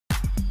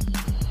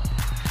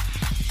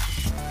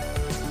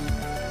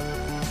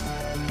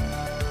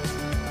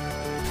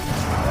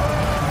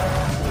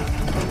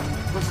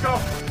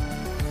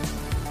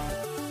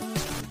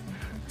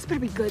This better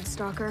be good,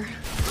 Stalker.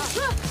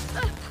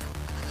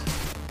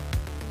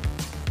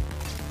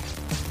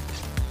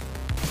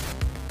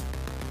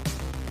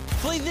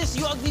 Play this,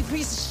 you ugly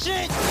piece of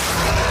shit!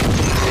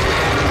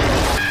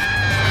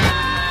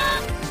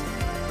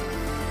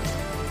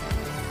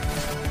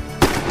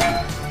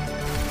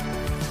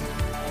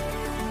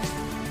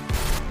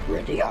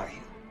 Ready are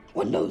you?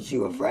 One knows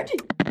you are ready.